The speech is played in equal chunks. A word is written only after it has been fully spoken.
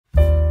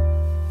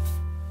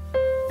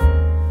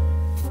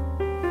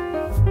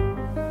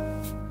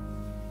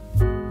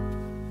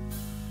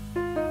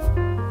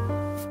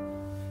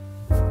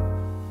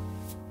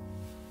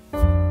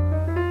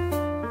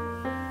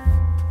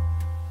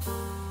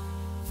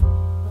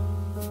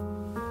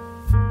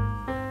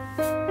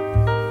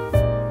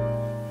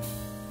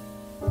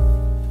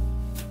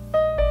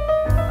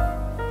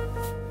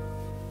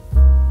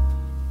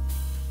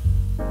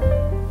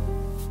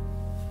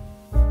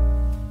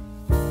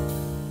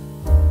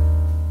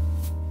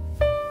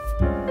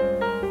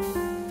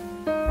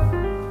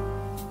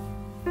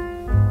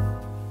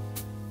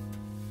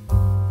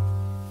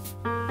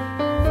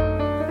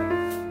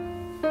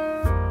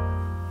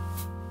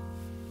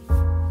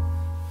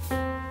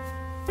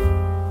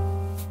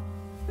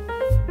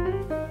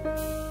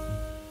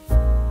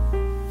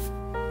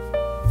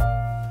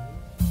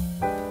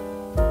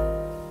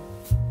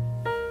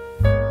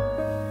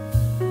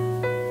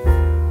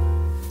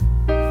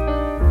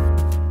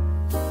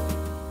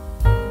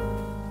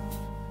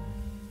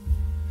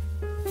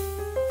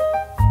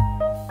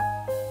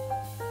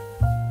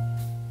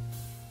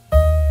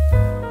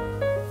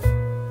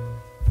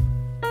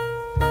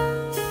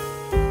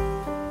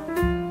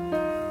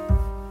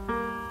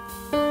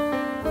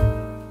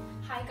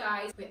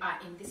We are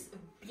in this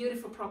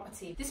beautiful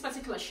property. This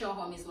particular show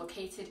home is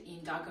located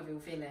in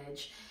Dargaville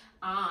Village,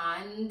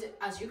 and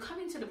as you come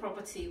into the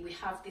property, we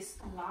have this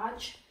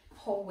large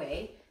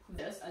hallway.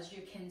 This, as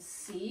you can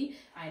see,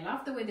 I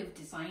love the way they've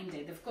designed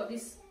it. They've got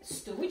this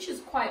stool, which is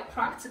quite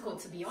practical,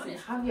 to be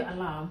honest. So you have your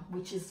alarm,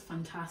 which is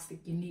fantastic.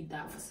 You need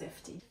that for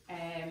safety.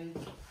 I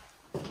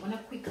want to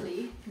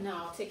quickly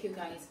now take you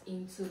guys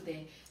into the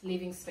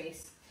living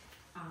space.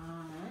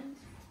 And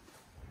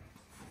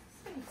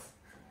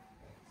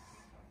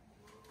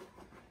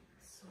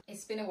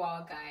it's been a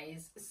while,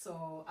 guys,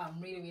 so I'm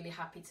really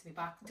happy to be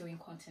back doing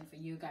content for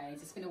you guys.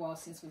 It's been a while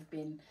since we've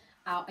been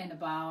out and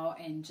about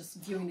and just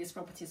viewing this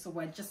property, so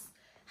we're just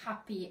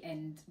happy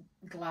and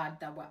glad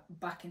that we're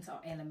back into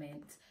our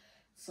element,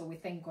 so we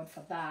thank God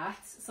for that.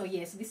 So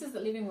yes, this is the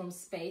living room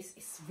space.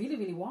 It's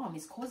really warm.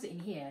 It's cozy in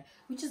here,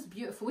 which is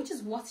beautiful, which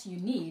is what you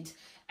need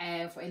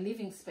for a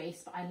living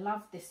space. But I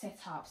love the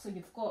setup. So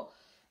you've got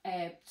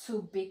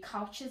two big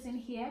couches in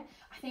here.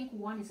 I think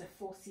one is a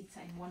 4-seater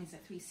and one is a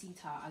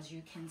 3-seater, as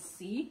you can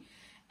see.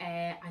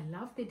 I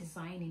love the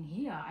design in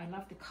here. I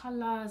love the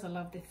colors. I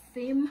love the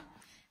theme.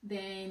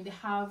 Then they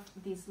have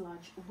these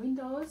large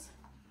windows.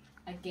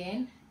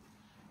 Again,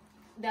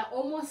 they're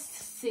almost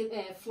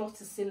floor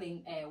to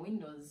ceiling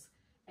windows,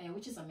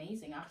 which is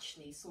amazing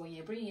actually. So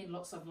you're bringing in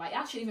lots of light. It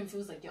actually even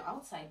feels like you're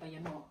outside, but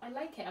you're not. I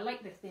like it. I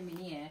like the theme in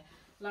here.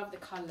 Love the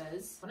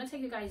colors. I'm gonna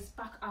take you guys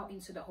back out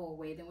into the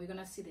hallway. Then we're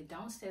gonna see the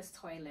downstairs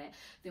toilet.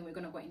 Then we're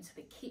gonna go into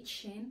the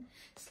kitchen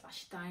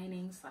 /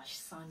 dining /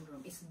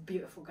 sunroom. It's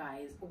beautiful,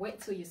 guys.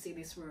 Wait till you see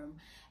this room.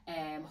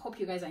 Hope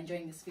you guys are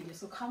enjoying this video.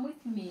 So come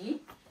with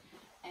me,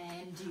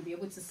 and you'll be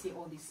able to see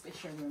all these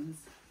special rooms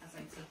as I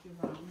take you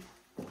around.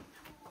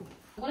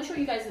 I'm going to show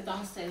you guys the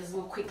downstairs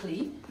real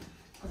quickly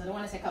because I don't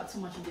want to take up too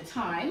much of your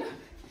time.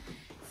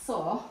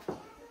 So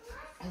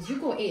as you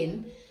go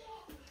in,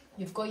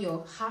 you've got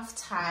your half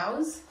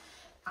tiles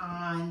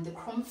and the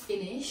chrome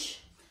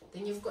finish.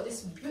 Then you've got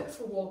this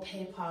beautiful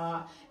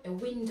wallpaper, a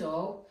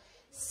window,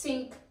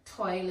 sink,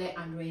 toilet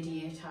and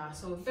radiator.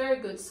 So very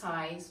good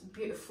size,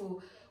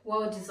 beautiful,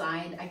 well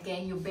designed.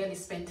 Again, you barely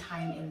spend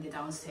time in the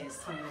downstairs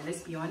toilet,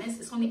 let's be honest.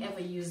 It's only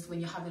ever used when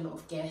you have a lot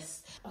of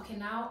guests. Okay,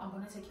 now I'm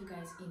gonna take you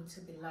guys into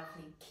the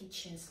lovely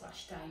kitchen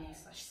 / dining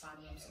 /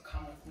 sunroom, so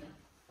come with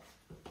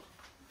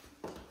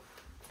me.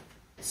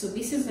 So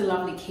this is the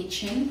lovely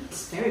kitchen.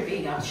 It's very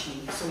big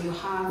actually. So you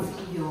have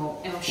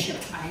your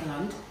L-shaped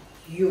island,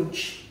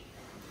 huge.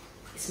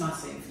 It's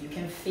massive. You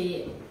can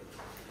fit,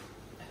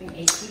 I think,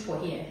 8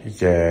 people here.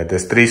 Yeah,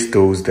 there's 3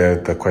 stools there.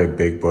 They're quite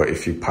big, but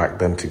if you pack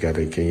them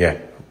together, you can,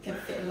 can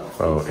fit a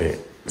lot of well,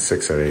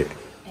 6 or 8.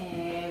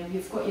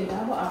 You've got your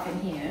double oven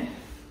here.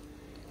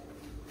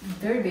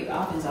 Very big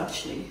ovens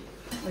actually.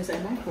 Where's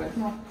that microwave?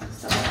 No,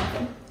 it's double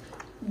oven.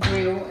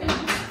 Grill and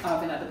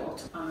oven at the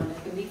bottom. And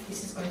I believe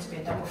this is going to be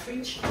a double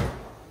fridge.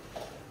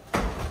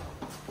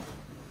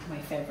 My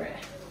favorite,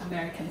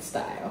 American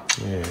style.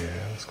 Yeah,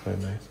 that's quite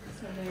nice.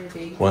 So very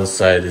big. One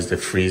side is the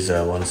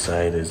freezer, one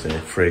side is the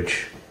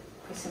fridge.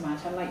 Pretty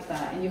much, I like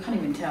that. And you can't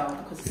even tell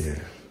because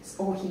it's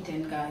all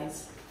hidden,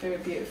 guys. Very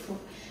beautiful.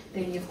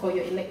 Then you've got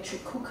your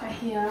electric cooker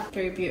here.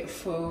 Very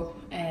beautiful.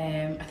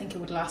 I think it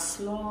would last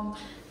long.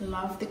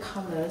 Love the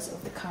colors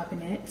of the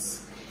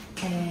cabinets.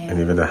 And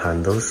even the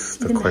handles,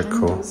 they're quite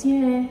cool.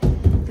 Yeah,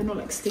 they're not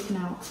like sticking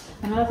out.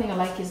 Another thing I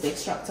like is the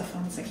extractor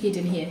fan. It's like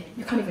hidden here.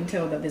 You can't even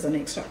tell that there's an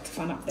extractor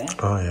fan up there.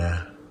 Oh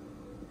yeah.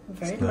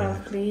 Very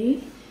lovely.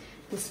 Nice.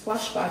 The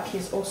splashback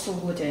is also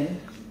wooden.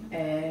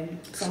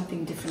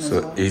 Something different as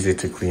well. So easy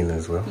to clean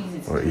as well,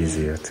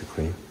 easier to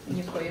clean. And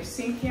you've got your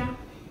sink here.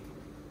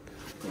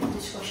 Your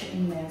dishwasher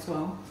in there as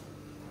well.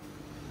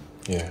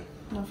 Yeah.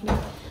 Lovely.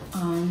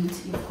 And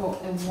you've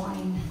got a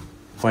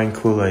wine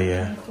cooler,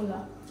 yeah. Wine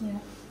cooler, yeah.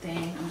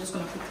 Then I'm just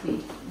gonna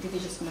quickly, Did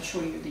just gonna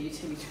show you the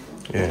utility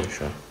room. Yeah,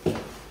 sure.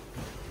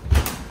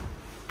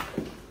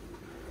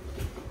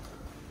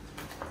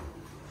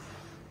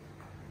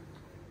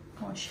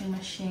 Washing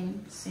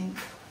machine, sink.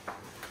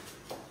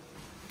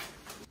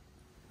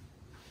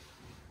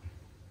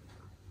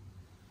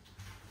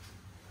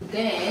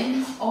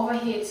 Then over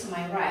here to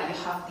my right, you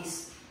have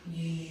this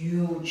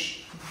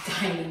huge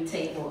dining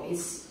table.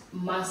 It's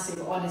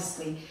massive,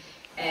 honestly.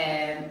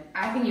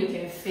 I think you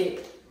can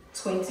fit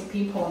 20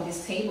 people on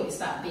this table. It's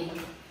that big.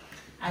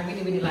 I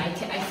really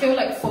like it. I feel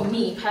like for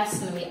me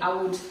personally, I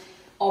would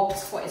opt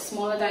for a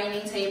smaller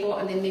dining table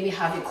and then maybe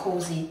have a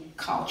cozy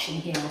couch in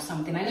here or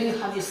something. I know you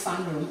have your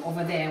sunroom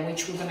over there,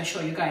 which we're going to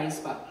show you guys,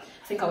 but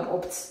I think I would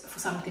opt for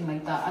something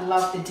like that. I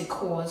love the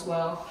decor as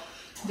well.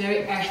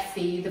 Very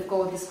earthy. They've got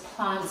all these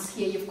plants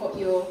here. You've got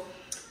your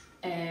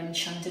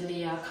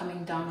chandelier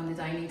coming down on the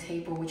dining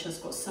table, which has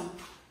got some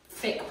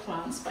fake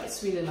plants, but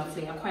it's really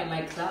lovely. I quite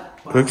like that.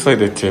 Looks like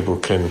the table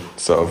can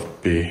sort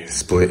of be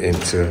split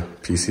into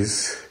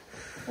pieces.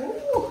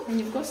 Oh, and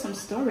you've got some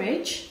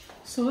storage.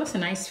 So that's a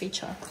nice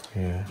feature.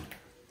 Yeah,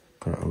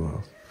 quite a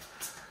lot.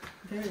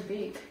 Very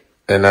big.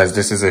 And as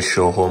this is a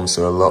show home,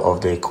 so a lot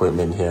of the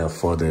equipment here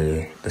for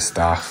the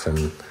staff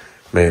and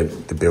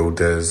the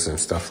builders and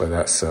stuff like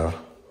that. So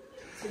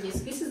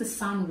yes, this is the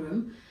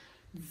sunroom.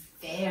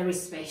 very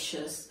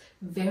spacious,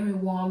 very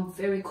warm,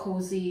 very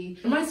cozy.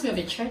 Reminds me of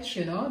a church,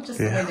 you know, just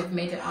the way they've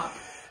made it up.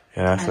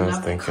 Yeah, that's I what I was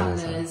love the thinking.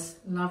 colors,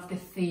 love the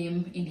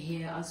theme in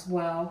here as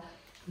well.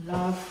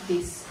 Love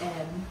this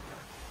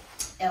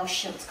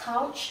L-shaped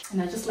couch,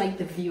 and I just like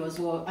the view as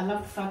well. I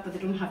love the fact that they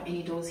don't have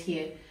any doors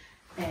here,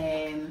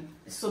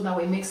 so that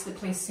way it makes the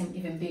place seem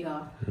even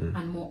bigger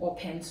and more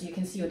open, so you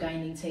can see your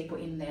dining table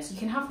in there. So you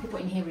can have people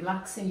in here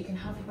relaxing, you can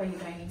have people at your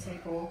dining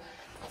table,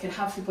 you can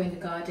have people in the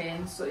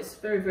garden. So it's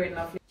very, very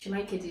lovely. Do you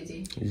like it,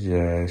 Didi?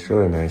 Yeah, it's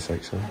really nice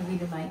actually. I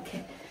really like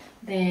it.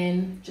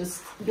 Then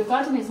just your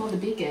garden is not the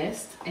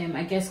biggest,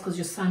 I guess because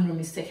your sunroom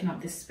is taking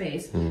up this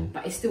space,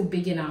 but it's still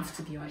big enough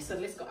to be honest. So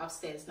let's go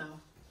upstairs now.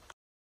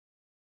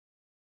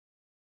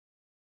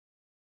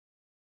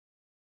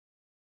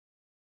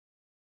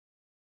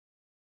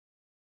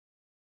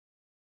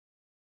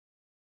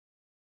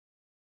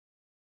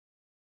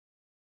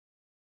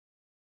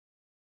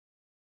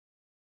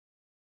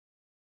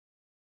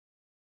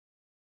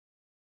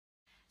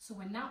 So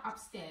we're now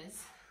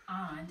upstairs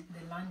and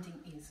the landing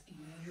is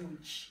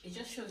huge. It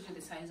just shows you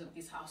the size of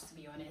this house, to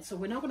be honest. So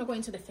we're now going to go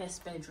into the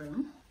first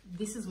bedroom.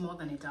 This is more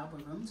than a double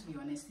room, to be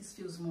honest. This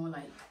feels more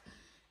like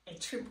a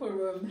triple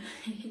room.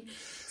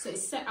 So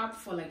it's set up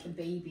for like a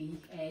baby.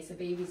 It's a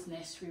baby's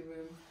nursery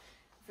room.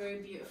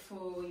 Very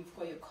beautiful. You've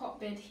got your cot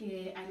bed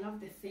here. I love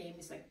the theme.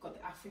 It's like got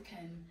the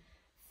African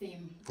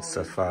theme.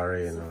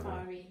 Safari and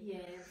safari, yeah,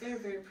 very,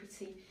 very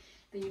pretty.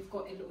 Then you've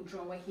got a little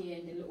drawer here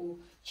and a little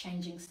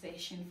changing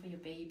station for your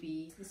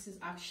baby. This is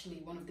actually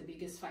one of the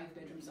biggest 5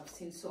 bedrooms I've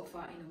seen so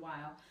far in a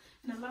while.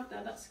 And I love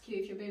that. That's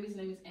cute. Your baby's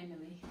name is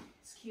Emily.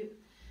 It's cute.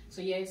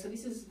 So yeah, so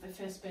this is the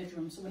first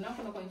bedroom. So we're now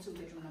going to go into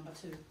bedroom number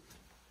 2.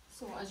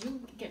 So as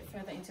you get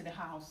further into the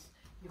house,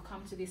 you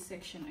come to this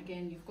section.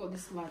 Again, you've got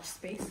this large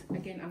space.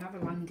 Again, another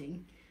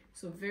landing.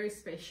 So very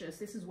spacious.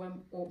 This is where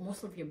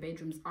most of your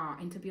bedrooms are.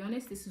 And to be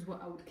honest, this is where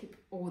I would keep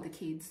all the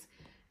kids.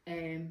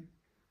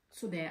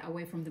 So they're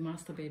away from the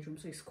master bedroom,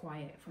 so it's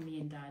quiet for me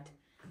and Dad.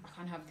 I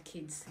can't have the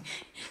kids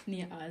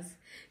near us.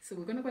 So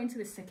we're gonna go into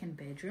the second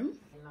bedroom.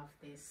 I love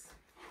this.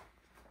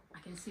 I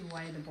can see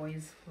why the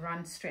boys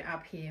ran straight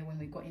up here when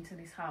we got into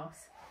this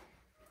house.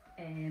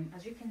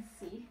 As you can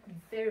see,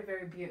 very,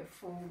 very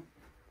beautiful,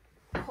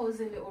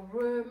 cozy little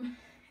room.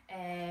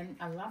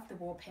 I love the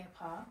wallpaper.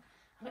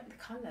 I like the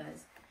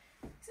colors.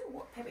 Is it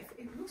wallpaper?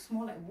 It looks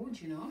more like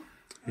wood, you know?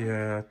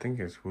 yeah, I think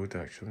it's wood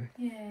actually.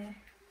 Yeah.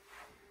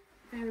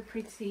 Very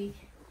pretty.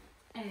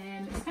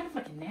 It's kind of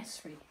like a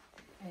nursery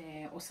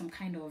or some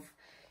kind of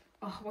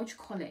what do you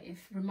call it? If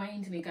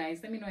remind me, guys,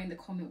 let me know in the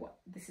comment what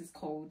this is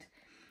called,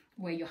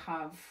 where you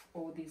have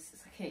all these.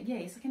 It's like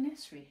it's like a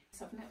nursery.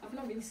 So I've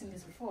not really seen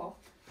this before.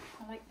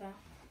 I like that.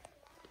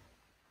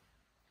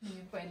 And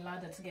you've got a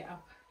ladder to get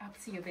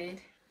up to your bed.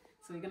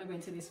 So we're gonna go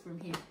into this room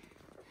here.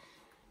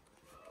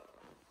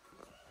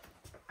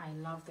 I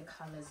love the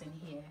colors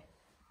in here.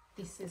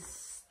 This is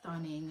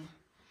stunning.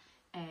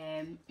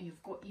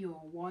 You've got your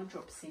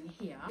wardrobes in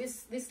here.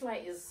 This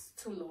light is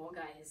too low,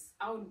 guys.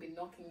 I would be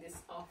knocking this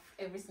off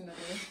every single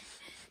day.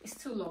 It's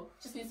too low,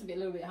 just needs to be a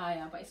little bit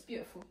higher, but it's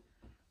beautiful.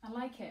 I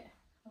like it.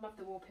 I love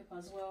the wallpaper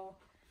as well.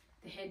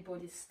 The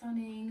headboard is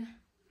stunning,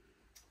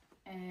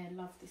 and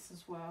love this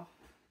as well.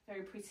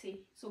 Very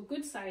pretty. So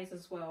good size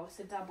as well. It's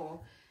a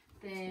double.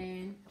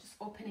 Then just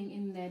opening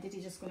in there,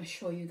 Didi just gonna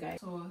show you guys.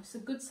 So it's a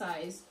good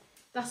size.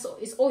 That's all.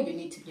 It's all you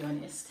need, to be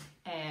honest.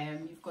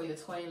 You've got your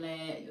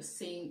toilet, your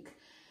sink,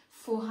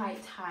 full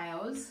height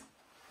tiles.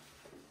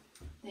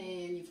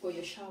 Then you've got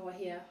your shower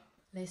here.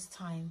 Less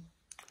time.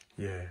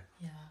 Yeah.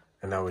 Yeah.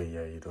 And that way,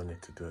 yeah, you don't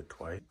need to do it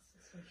twice.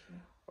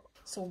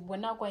 So we're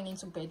now going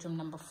into bedroom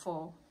number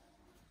 4.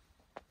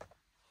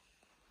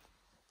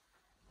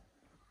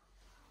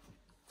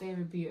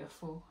 Very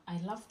beautiful. I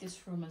love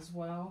this room as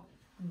well.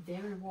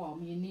 Very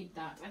warm. You need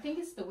that. I think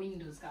it's the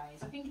windows, guys.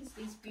 I think it's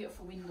these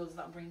beautiful windows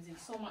that brings in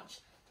so much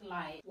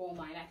light,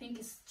 warmer, and I think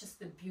it's just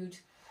the build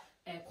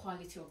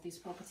quality of these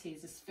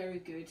properties. It's very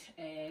good.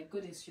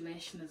 Good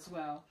insulation as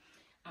well.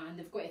 And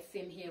they've got a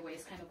theme here where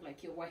it's kind of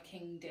like your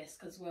working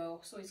desk as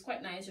well. So it's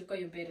quite nice. You've got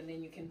your bed and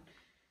then you can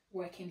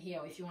work in here,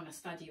 or if you want to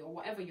study or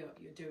whatever you're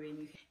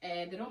doing.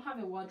 They don't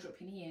have a wardrobe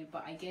in here,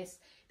 but I guess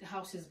the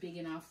house is big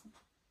enough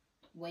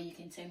where you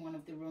can turn one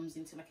of the rooms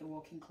into like a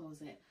walk-in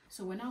closet.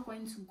 So we're now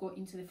going to go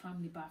into the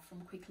family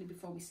bathroom quickly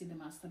before we see the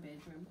master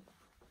bedroom.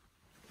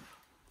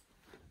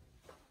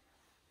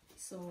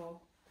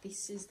 So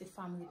this is the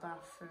family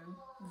bathroom.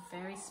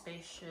 Very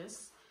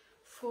spacious,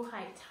 full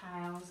height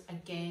tiles.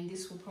 Again,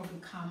 this will probably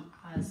come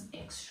as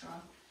extra,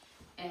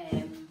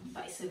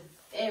 but it's a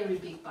very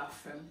big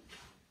bathroom,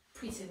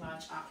 pretty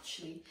large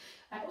actually.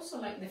 I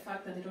also like the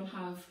fact that they don't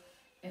have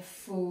a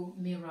full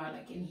mirror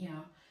like in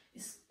here.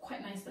 It's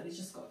quite nice that they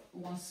just got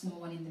one small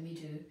one in the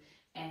middle,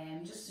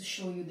 and just to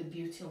show you the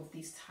beauty of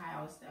these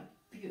tiles. They're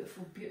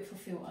beautiful, beautiful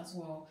feel as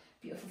well,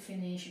 beautiful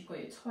finish. You've got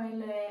your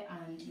toilet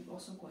and you've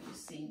also got your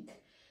sink.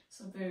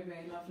 So very,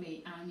 very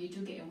lovely. And you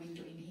do get a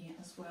window in here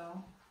as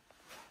well.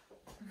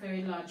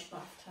 Very large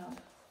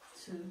bathtub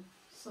too.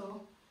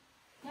 So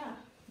yeah,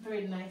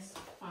 very nice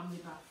family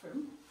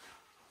bathroom.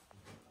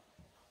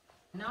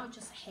 Now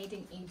just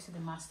heading into the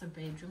master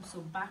bedroom, so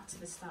back to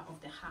the start of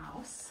the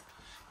house,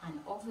 and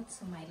over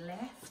to my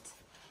left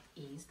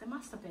is the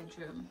master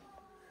bedroom.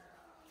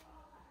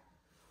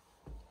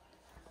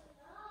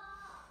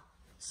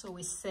 So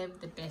we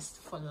saved the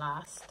best for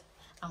last.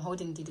 I'm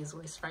holding Didi's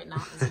voice right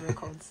now as it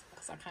records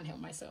because I can't help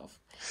myself.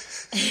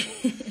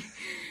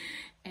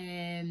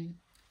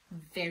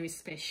 Very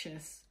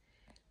spacious,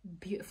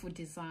 beautiful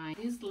design.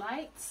 These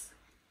lights,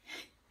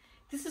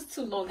 this is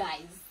too low,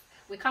 guys.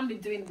 We can't be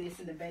doing this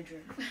in the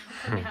bedroom. We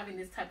can't be having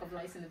this type of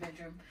lights in the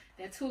bedroom.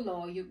 They're too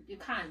low. You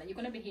can't. You're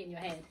gonna be hitting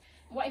your head.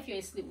 What if you're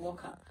a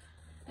sleepwalker?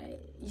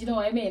 You know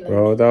what I mean? Like,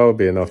 well, that would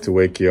be enough to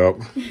wake you up.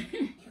 You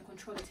can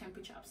control the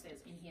temperature upstairs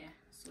in here.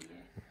 So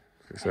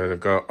yeah. So they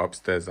go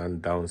upstairs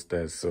and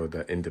downstairs, so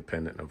they're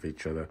independent of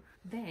each other.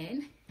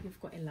 Then you've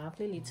got a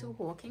lovely little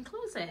walk-in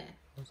closet.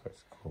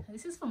 That's cool.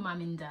 This is for mom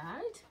and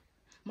dad.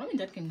 Mom and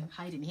dad can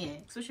hide in here,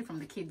 especially from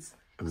the kids.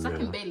 Because I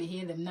can barely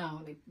hear them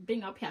now. Like,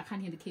 being up here, I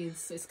can't hear the kids.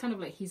 So it's kind of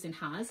like his and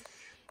hers,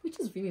 which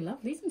is really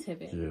lovely, isn't it,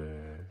 babe?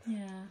 Yeah.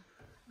 Yeah.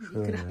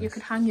 You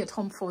could hang your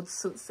Tom Ford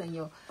suits and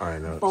your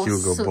Hugo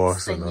suits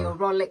Boss and your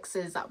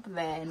Rolexes up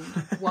there and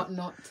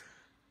whatnot.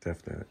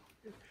 Definitely.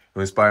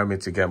 You inspire me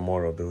to get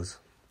more of those.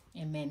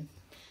 Amen.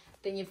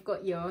 Then you've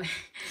got your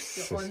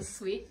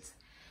ensuite.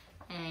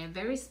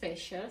 Very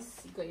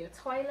spacious. You've got your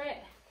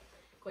toilet,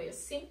 got your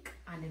sink,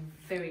 and a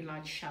very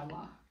large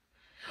shower.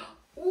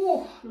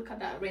 Oh, look at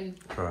that rain.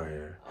 Oh,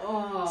 yeah.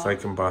 Oh, it's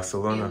like in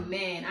Barcelona.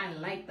 Man, I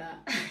like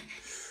that.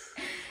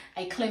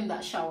 I claim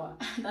that shower.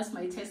 That's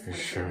my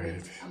testimony. Sure,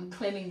 I'm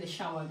claiming the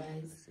shower,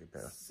 guys.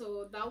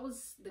 So that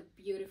was the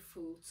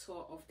beautiful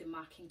tour of the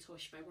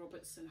Mackintosh by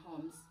Robertson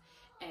Homes.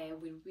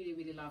 We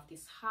really love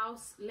this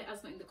house. Let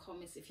us know in the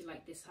comments if you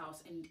like this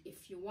house, and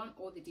if you want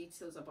all the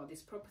details about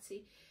this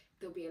property,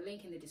 there'll be a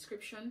link in the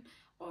description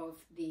of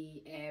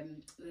the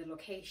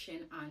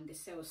location and the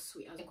sales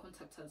suite. You can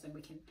contact us and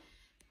we can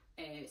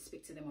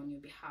speak to them on your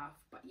behalf.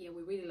 But yeah,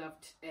 we really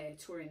loved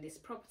touring this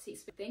property.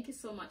 So thank you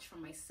so much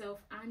from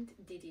myself and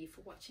Didi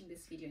for watching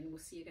this video, and we'll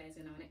see you guys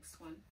in our next one.